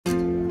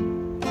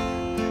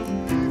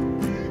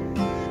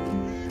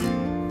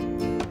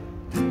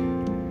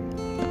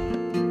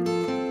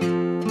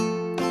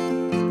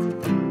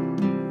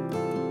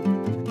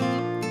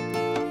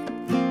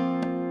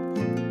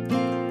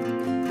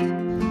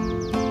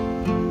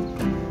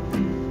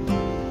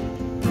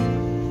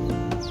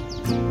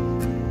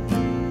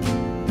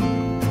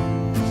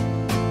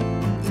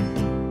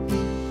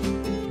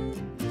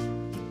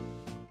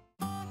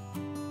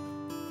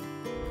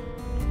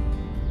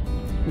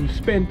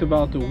spent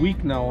about a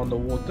week now on the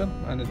water,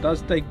 and it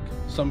does take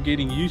some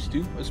getting used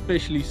to,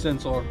 especially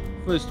since our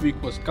first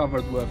week was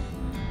covered with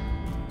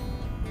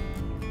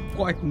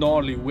quite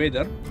gnarly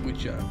weather,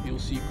 which you'll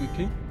see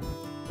quickly.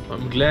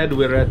 I'm glad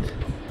we're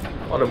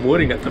on a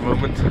mooring at the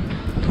moment.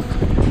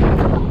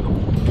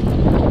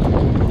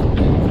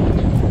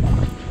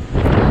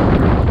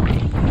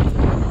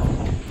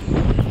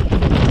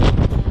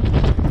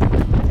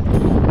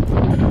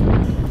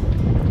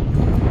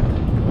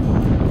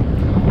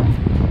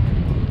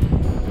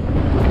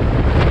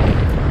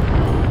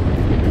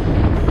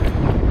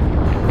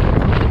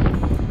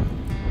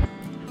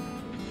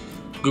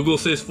 Google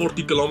says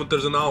 40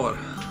 kilometers an hour.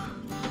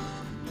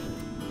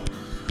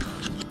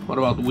 What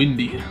about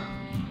windy?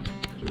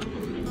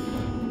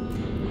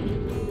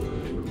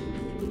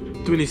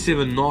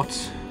 27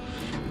 knots.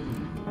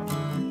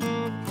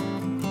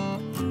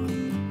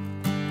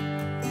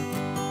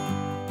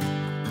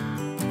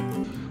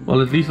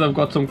 Well, at least I've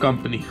got some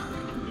company.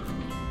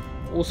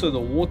 Also the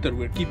water,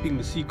 we're keeping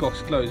the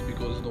seacocks closed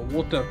because the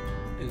water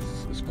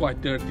is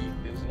quite dirty.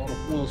 There's a lot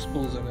of oil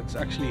spills and it's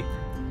actually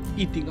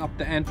eating up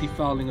the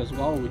anti-fouling as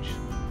well, which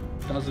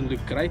doesn't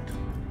look great.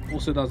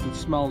 Also doesn't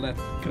smell that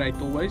great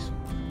always.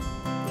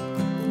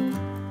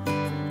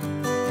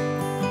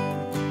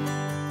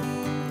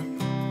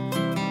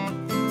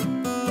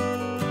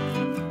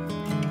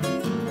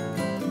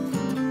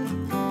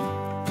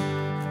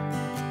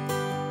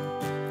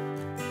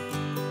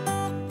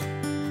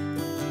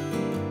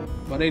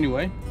 But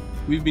anyway,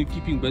 we've been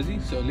keeping busy,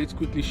 so let's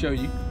quickly show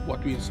you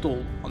what we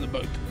installed on the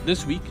boat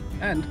this week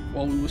and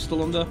while we were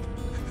still on the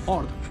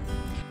hard.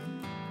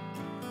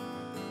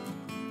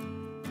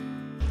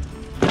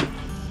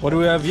 What do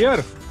we have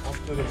here?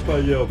 After the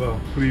failure of our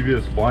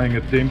previous buying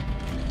attempt.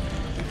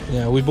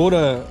 Yeah, we bought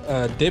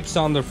a depth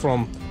sounder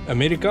from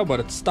America, but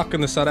it's stuck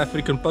in the South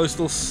African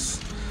Postal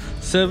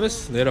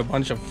Service. They're a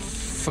bunch of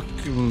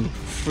fucking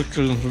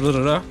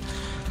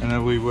and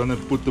then we want to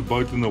put the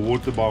boat in the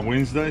water by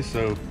Wednesday,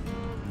 so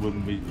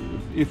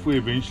if we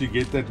eventually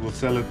get that, we'll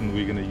sell it and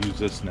we're going to use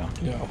this now.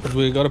 Yeah, but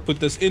we got to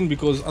put this in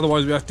because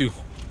otherwise we have to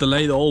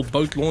delay the whole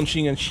boat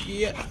launching and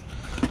shit.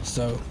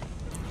 So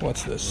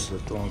what's this? The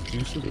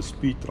transducer, the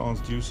speed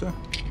transducer.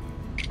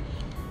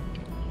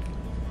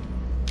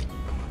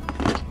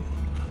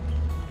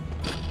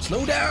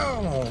 Slow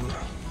down.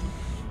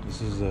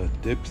 This is a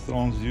depth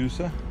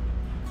transducer.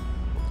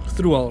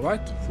 Through all,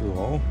 right? Through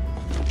hole.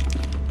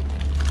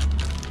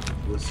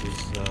 This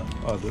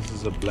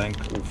is a blank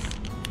off.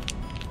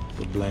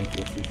 The blank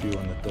off if you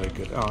want to take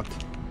it out.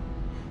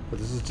 But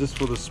this is just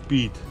for the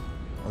speed.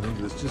 I think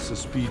it's just a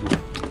speed one.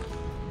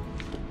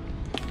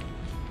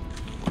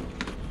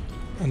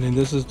 And then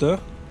this is the...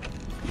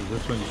 So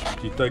this one,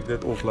 you take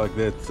that off like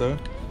that, so.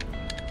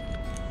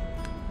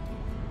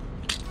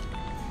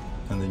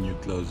 And then you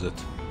close it.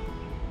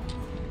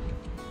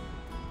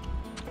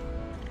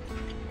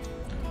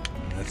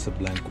 And that's a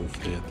blank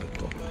off there at the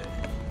top.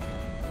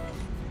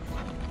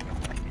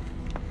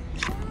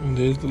 And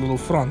there's the little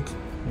front.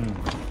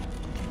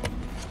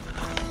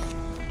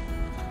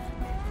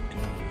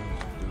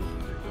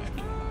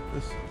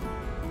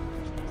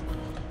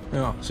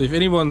 Yeah, so if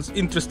anyone's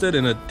interested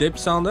in a depth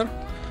sounder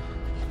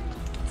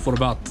for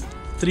about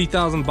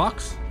 3,000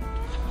 bucks,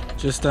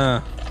 just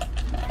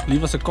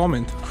leave us a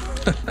comment.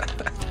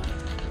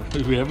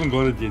 We haven't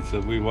got it yet,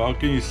 so how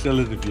can you sell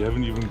it if you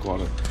haven't even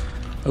got it?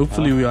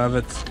 Hopefully we have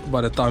it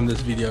by the time this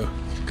video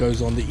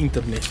goes on the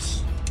internet.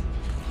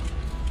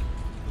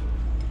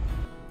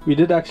 We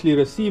did actually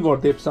receive our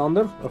depth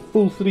sounder a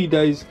full 3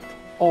 days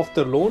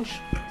after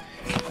launch,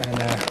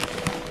 and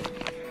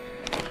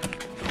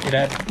it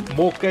had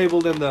more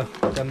cable than the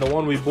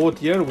one we bought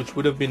here, which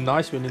would have been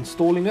nice when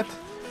installing it,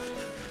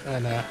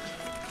 and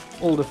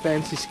all the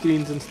fancy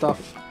screens and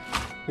stuff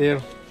there.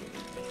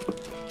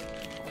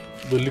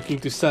 We're looking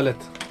to sell it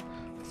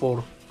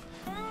for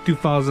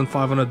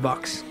 2,500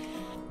 bucks.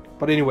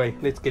 But anyway,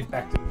 let's get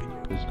back to the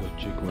video. Let's go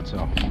check what's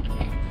up.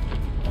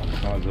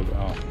 Size of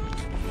our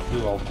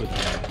outfit.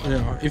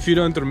 Yeah, if you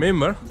don't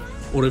remember,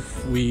 or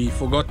if we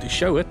forgot to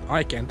show it,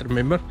 I can't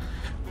remember,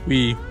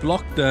 we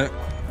blocked the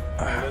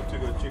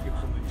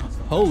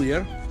hole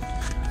here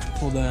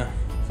for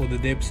the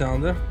depth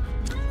sounder,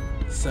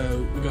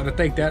 so we got to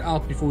take that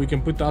out before we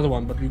can put the other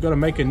one, but we've got to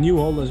make a new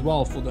hole as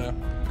well for the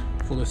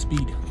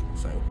speed.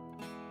 So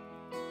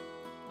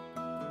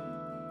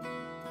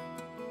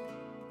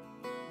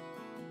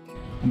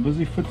I'm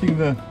busy fitting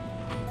the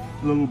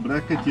little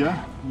bracket here.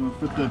 We'll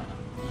fit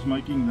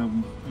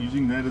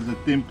using that as a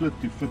template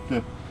to fit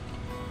the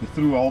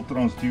through hole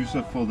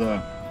transducer for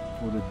the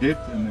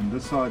depth, and then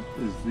this side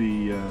is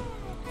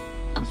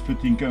this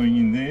fitting coming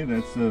in there.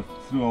 That's the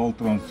through hole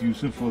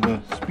transducer for the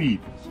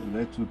speed. So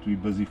that's what we're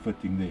busy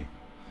fitting there.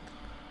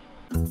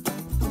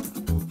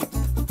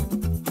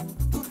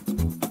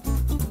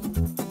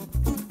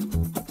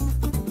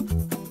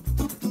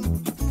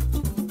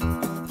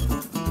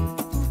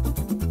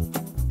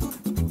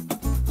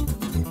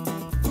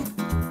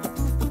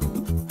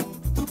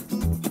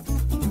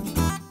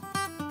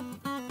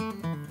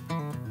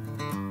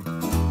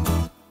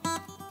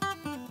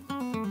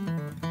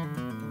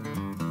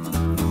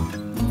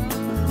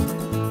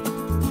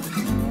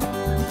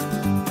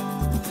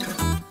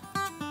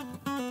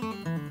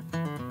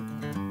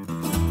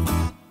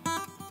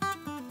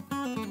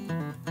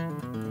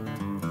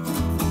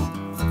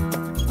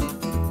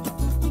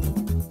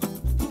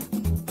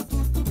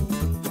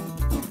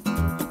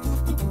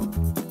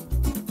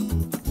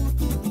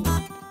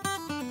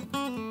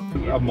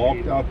 I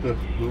marked out the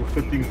little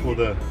fitting for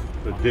the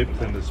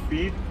depth and the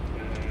speed,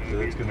 so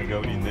that's going to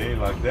go in there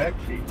like that.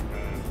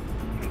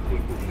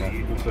 And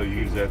I also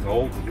use that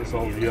hole. This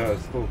hole here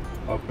is still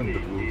open,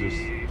 but we'll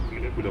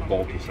just put a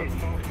bolt or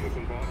something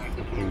in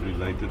there. Probably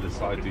later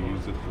decide to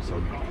use it for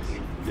something else.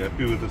 You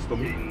happy with this,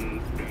 Tommy?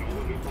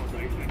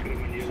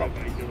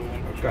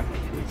 Okay,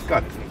 let's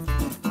cut.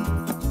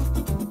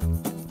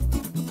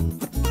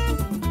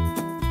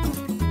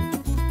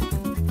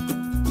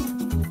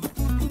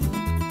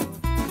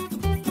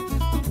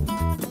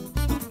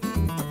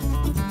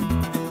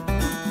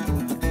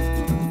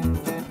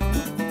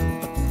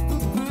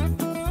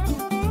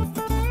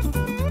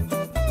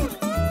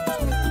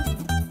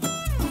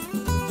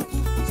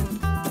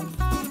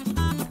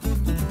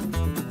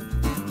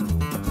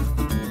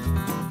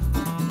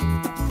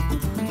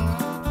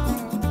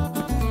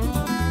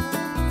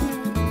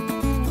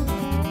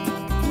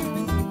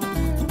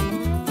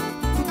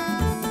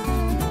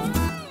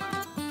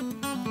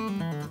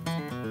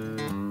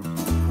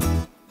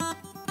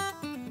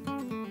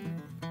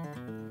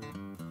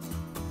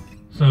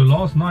 So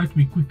last night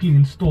we quickly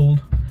installed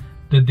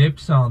the depth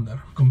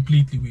sounder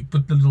completely. We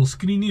put the little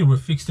screen here, we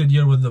fixed it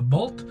here with the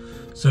bolt,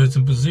 so it's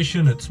in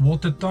position, it's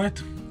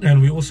watertight,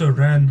 and we also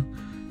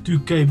ran 2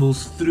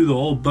 cables through the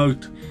whole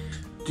boat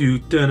to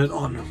turn it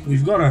on.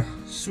 We've got a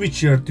switch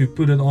here to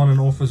put it on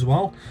and off as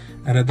well,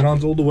 and it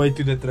runs all the way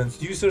to the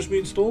transducers we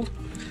installed,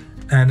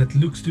 and it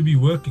looks to be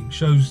working,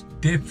 shows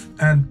depth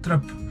and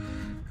trip,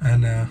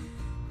 and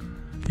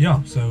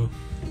yeah, so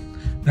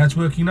that's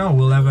working now.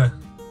 We'll have a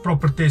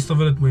proper test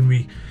of it when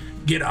we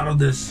get out of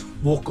this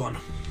walk on.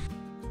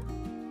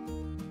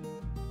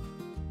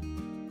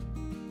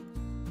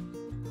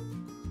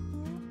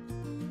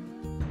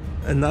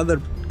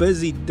 Another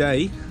busy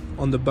day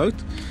on the boat.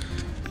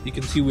 You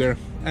can see we're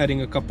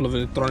adding a couple of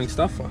electronic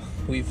stuff.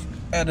 We've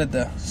added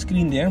the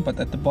screen there, but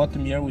at the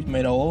bottom here we've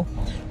made a hole.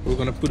 We're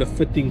gonna put a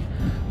fitting,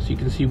 so you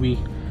can see we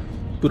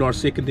put our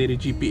secondary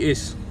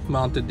GPS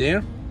mounted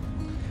there,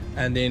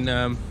 and then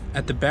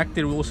at the back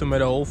there we also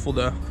made a hole for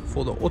the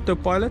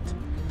autopilot,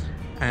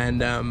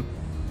 and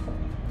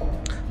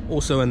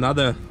also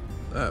another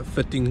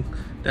fitting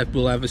that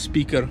will have a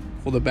speaker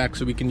for the back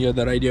so we can hear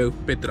the radio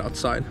better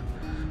outside.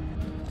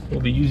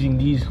 We'll be using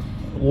these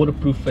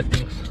waterproof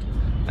fittings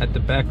at the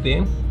back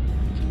there,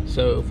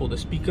 so for the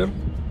speaker,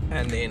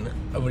 and then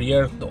over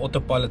here the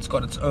autopilot's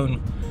got its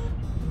own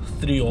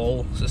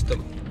 3-hole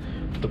system,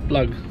 the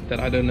plug that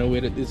I don't know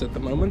where it is at the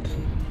moment.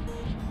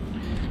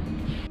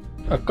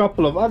 A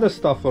couple of other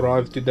stuff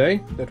arrived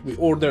today that we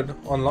ordered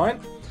online.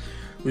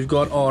 We've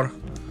got our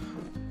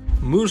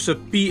Moorse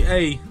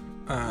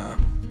PA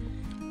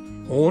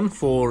horn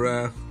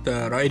for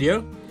the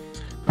radio.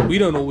 We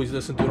don't always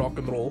listen to rock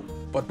and roll,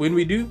 but when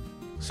we do,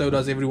 so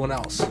does everyone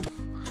else.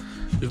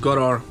 We've got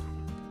our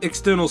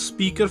external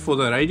speaker for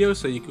the radio,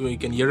 so you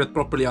can hear it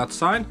properly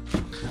outside,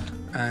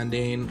 and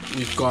then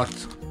we've got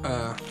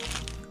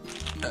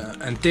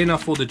antenna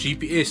for the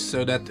GPS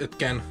so that it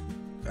can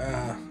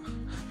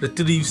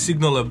retrieve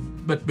signal a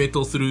bit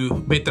better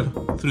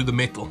through the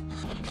metal.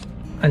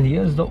 And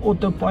here's the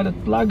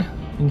autopilot plug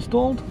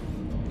installed,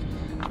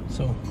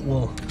 so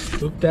we'll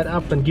hook that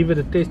up and give it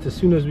a test as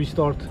soon as we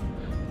start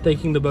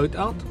taking the boat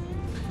out.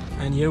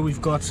 And here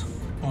we've got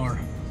our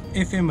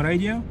FM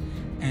radio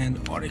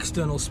and our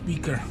external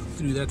speaker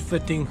through that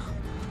fitting,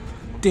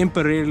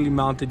 temporarily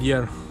mounted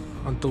here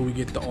until we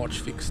get the arch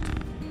fixed.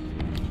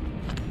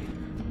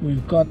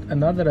 We've got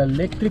another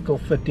electrical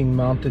fitting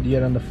mounted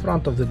here on the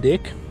front of the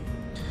deck,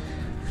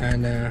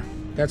 and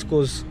that's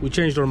because we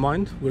changed our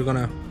mind. We're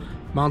gonna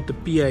mount the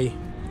PA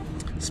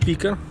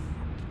speaker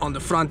on the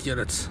front here.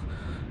 It's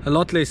a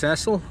lot less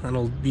hassle and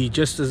it'll be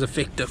just as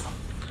effective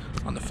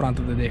on the front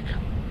of the deck.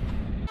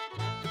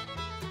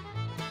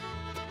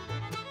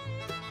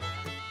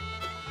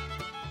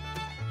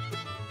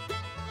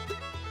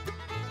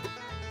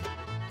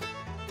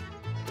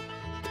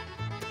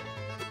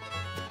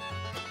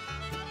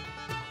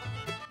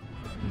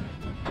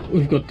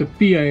 We've got the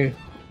PA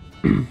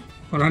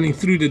running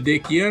through the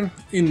deck here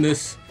in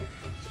this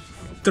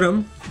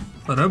trim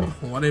rib,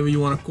 or whatever you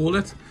want to call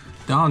it.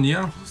 Down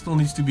here still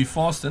needs to be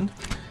fastened,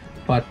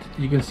 but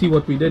you can see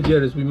what we did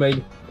here is we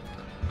made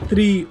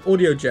 3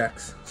 audio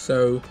jacks.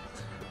 So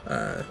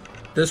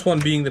this one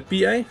being the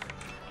PA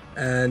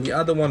and the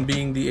other one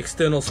being the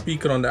external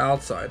speaker on the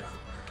outside,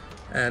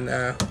 and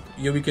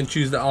here we can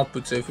choose the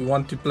output. So if we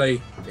want to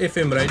play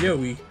FM radio,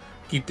 we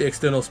keep the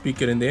external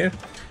speaker in there.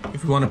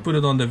 If we want to put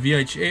it on the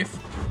VHF,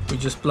 we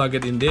just plug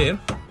it in there,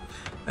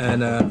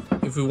 and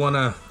if we want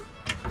to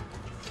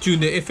tune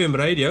the FM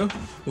radio,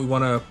 we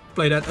want to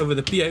play that over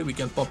the PA, we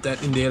can pop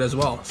that in there as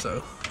well.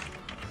 So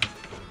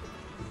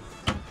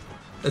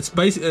it's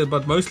basically,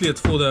 but mostly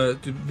it's for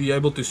to be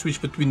able to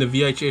switch between the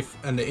VHF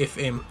and the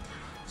FM.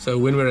 So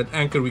when we're at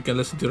anchor, we can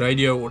listen to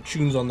radio or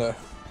tunes on the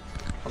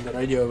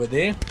radio over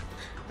there,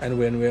 and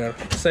when we're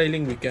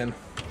sailing, we can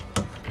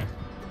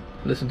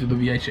listen to the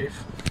VHF,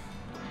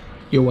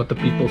 hear what the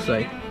people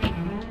say.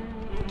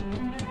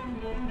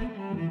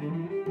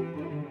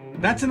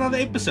 that's another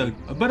episode.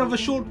 A bit of a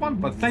short one,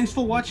 but thanks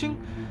for watching.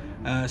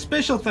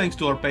 Special thanks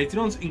to our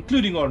Patreons,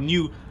 including our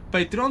new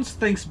Patreons.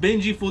 Thanks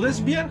Benji for this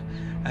beer,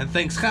 and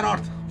thanks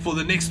Gerard for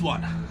the next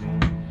one.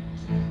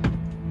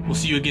 We'll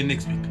see you again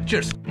next week.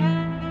 Cheers.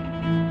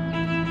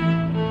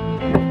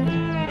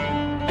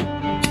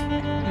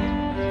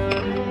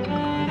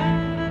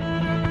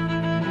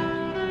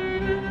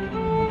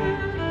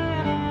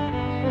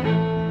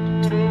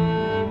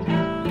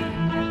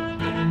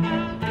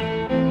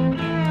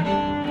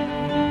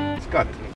 Cut.